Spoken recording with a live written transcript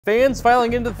Fans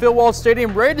filing into the Phil Walsh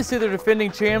Stadium ready to see their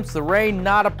defending champs. The rain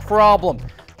not a problem.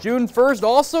 June 1st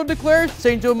also declared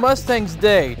St. Joe Mustangs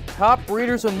Day. Top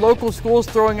breeders in local schools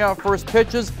throwing out first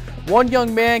pitches. One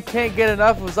young man can't get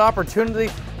enough of his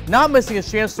opportunity, not missing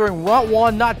his chance throwing not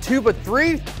one, not two, but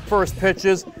three first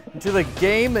pitches into the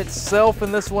game itself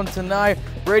in this one tonight.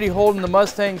 Brady holding the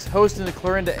Mustangs, hosting the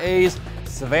Clarinda A's.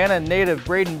 Savannah native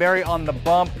Braden Berry on the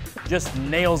bump, just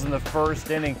nails in the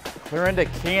first inning. Clarinda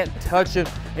can't touch it,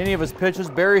 any of his pitches.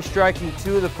 Berry striking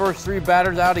two of the first three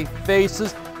batters out he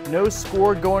faces. No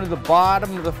score going to the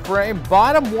bottom of the frame.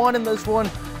 Bottom one in this one.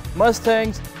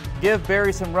 Mustangs give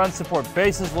Berry some run support.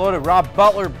 Bases loaded. Rob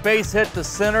Butler base hit to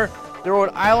center. The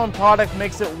Rhode Island product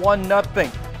makes it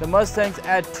 1-0. The Mustangs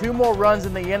add two more runs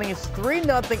in the inning. It's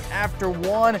 3-0 after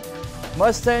one.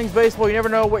 Mustangs baseball, you never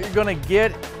know what you're going to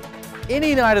get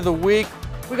any night of the week.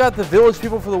 We got the Village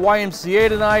people for the YMCA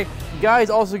tonight. Guys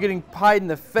also getting pied in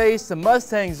the face. The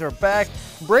Mustangs are back.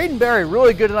 Braden Berry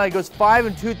really good tonight. Goes 5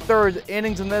 2/3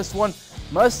 innings in this one.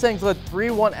 Mustangs led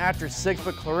 3-1 after 6,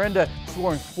 but Clarinda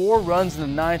scoring 4 runs in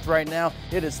the 9th right now.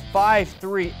 It is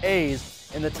 5-3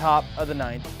 A's in the top of the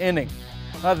 9th inning.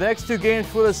 The next two games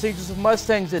for the St. Joseph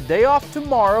Mustangs, a day off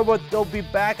tomorrow, but they'll be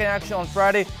back in action on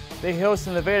Friday. They host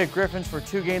the Nevada Griffins for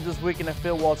 2 games this week in the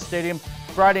Phil Walsh Stadium,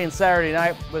 Friday and Saturday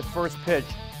night with first pitch,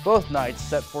 both nights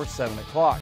set for 7 o'clock.